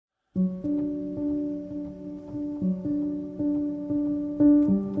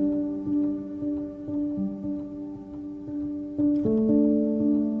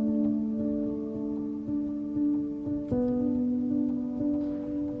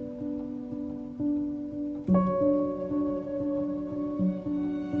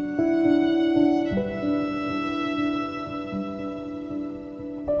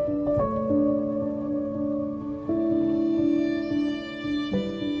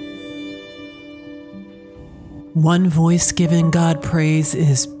One voice giving God praise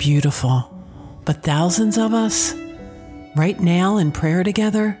is beautiful, but thousands of us, right now in prayer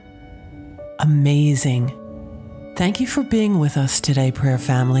together, amazing. Thank you for being with us today, prayer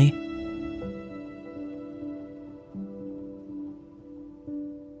family.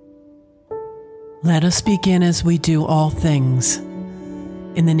 Let us begin as we do all things.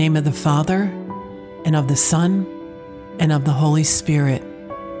 In the name of the Father, and of the Son, and of the Holy Spirit.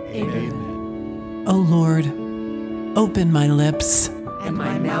 Amen. O Lord, open my lips, and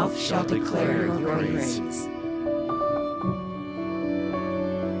my mouth shall declare your praise.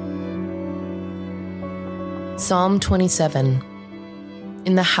 Psalm 27.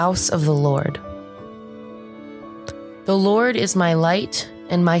 In the house of the Lord. The Lord is my light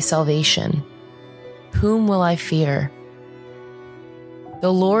and my salvation. Whom will I fear?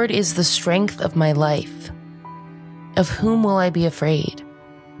 The Lord is the strength of my life. Of whom will I be afraid?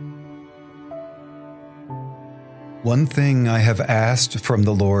 One thing I have asked from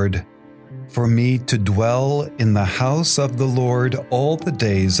the Lord, for me to dwell in the house of the Lord all the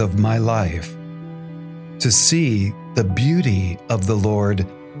days of my life, to see the beauty of the Lord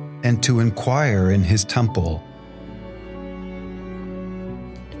and to inquire in his temple.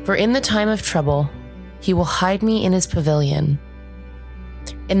 For in the time of trouble, he will hide me in his pavilion.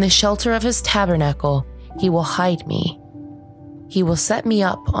 In the shelter of his tabernacle, he will hide me. He will set me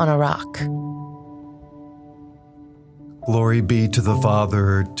up on a rock. Glory be to the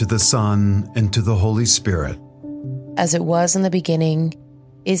Father, to the Son, and to the Holy Spirit. As it was in the beginning,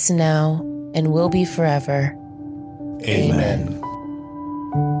 is now, and will be forever. Amen.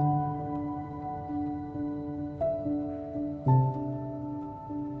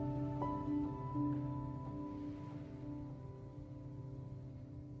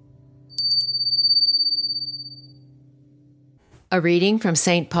 A reading from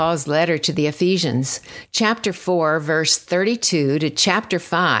St. Paul's letter to the Ephesians, chapter 4, verse 32 to chapter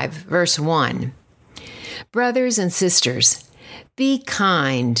 5, verse 1. Brothers and sisters, be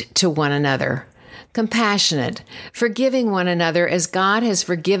kind to one another, compassionate, forgiving one another as God has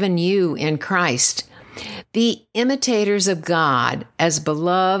forgiven you in Christ. Be imitators of God as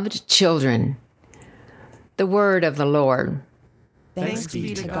beloved children. The word of the Lord. Thanks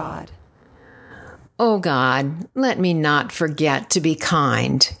be to God. O God, let me not forget to be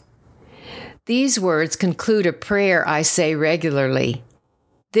kind. These words conclude a prayer I say regularly.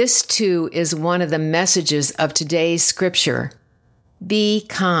 This, too, is one of the messages of today's scripture. Be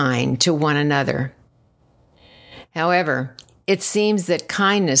kind to one another. However, it seems that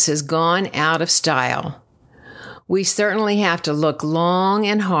kindness has gone out of style. We certainly have to look long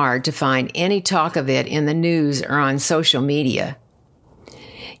and hard to find any talk of it in the news or on social media.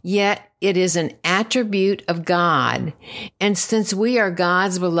 Yet, it is an attribute of God, and since we are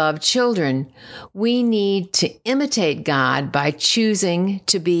God's beloved children, we need to imitate God by choosing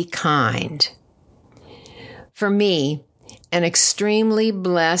to be kind. For me, an extremely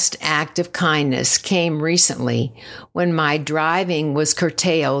blessed act of kindness came recently when my driving was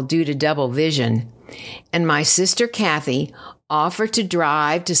curtailed due to double vision, and my sister Kathy offered to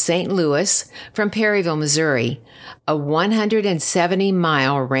drive to St. Louis from Perryville, Missouri, a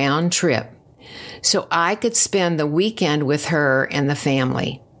 170-mile round trip, so I could spend the weekend with her and the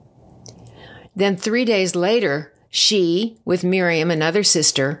family. Then 3 days later, she, with Miriam, another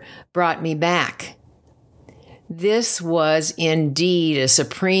sister, brought me back. This was indeed a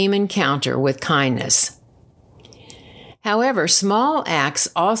supreme encounter with kindness. However, small acts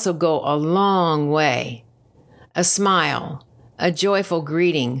also go a long way. A smile, a joyful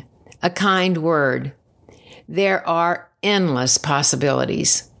greeting, a kind word. There are endless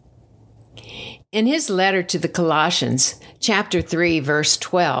possibilities. In his letter to the Colossians, chapter 3, verse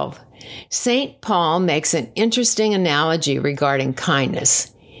 12, St. Paul makes an interesting analogy regarding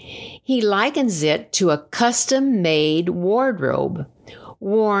kindness. He likens it to a custom-made wardrobe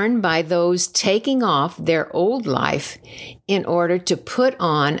worn by those taking off their old life in order to put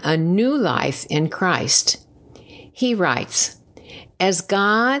on a new life in Christ. He writes, "As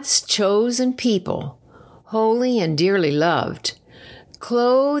God's chosen people, holy and dearly loved,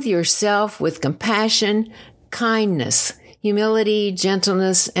 clothe yourself with compassion, kindness, humility,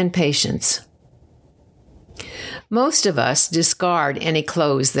 gentleness, and patience. Most of us discard any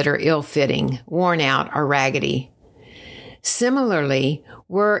clothes that are ill-fitting, worn out, or raggedy. Similarly,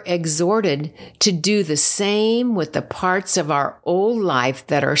 we're exhorted to do the same with the parts of our old life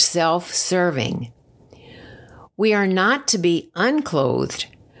that are self-serving. We are not to be unclothed.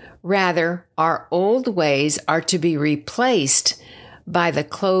 Rather, our old ways are to be replaced by the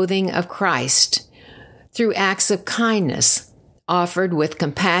clothing of Christ through acts of kindness offered with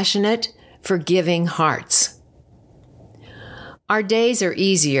compassionate, forgiving hearts. Our days are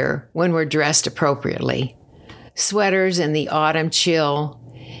easier when we're dressed appropriately. Sweaters in the autumn chill,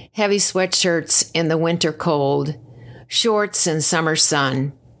 heavy sweatshirts in the winter cold, shorts in summer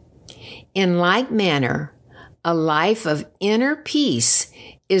sun. In like manner, a life of inner peace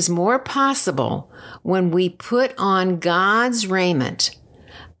is more possible when we put on God's raiment,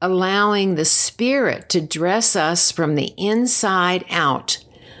 allowing the Spirit to dress us from the inside out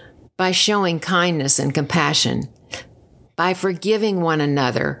by showing kindness and compassion, by forgiving one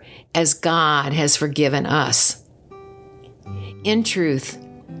another as God has forgiven us. In truth,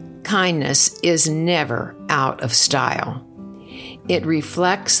 kindness is never out of style. It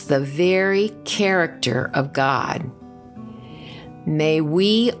reflects the very character of God. May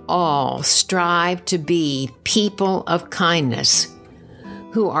we all strive to be people of kindness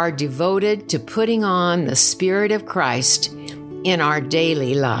who are devoted to putting on the Spirit of Christ in our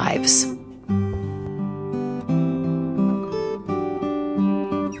daily lives.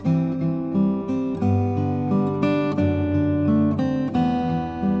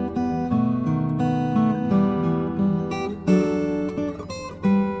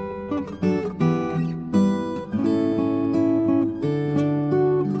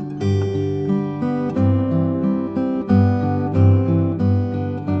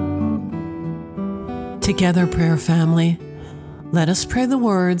 Together, prayer family, let us pray the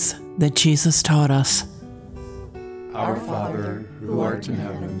words that Jesus taught us. Our Father, who art in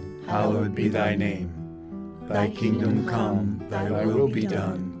heaven, hallowed be thy name. Thy kingdom come, thy will be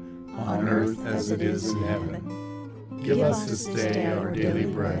done, on earth as it is in heaven. Give us this day our daily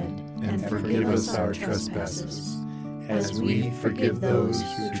bread, and forgive us our trespasses, as we forgive those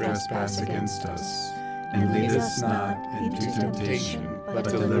who trespass against us. And lead us not into temptation, but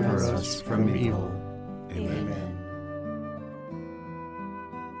deliver us from evil. Amen.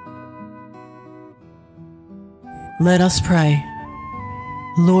 Let us pray.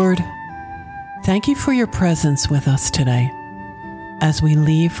 Lord, thank you for your presence with us today. As we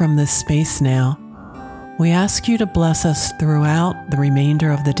leave from this space now, we ask you to bless us throughout the remainder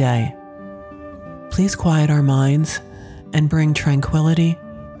of the day. Please quiet our minds and bring tranquility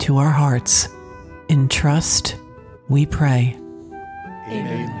to our hearts. In trust, we pray.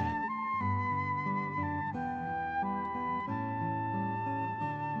 Amen.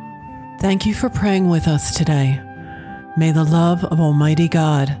 Thank you for praying with us today. May the love of Almighty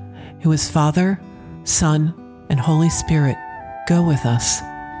God, who is Father, Son, and Holy Spirit, go with us.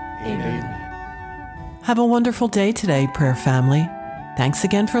 Amen. Have a wonderful day today, prayer family. Thanks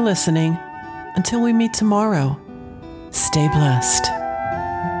again for listening. Until we meet tomorrow, stay blessed.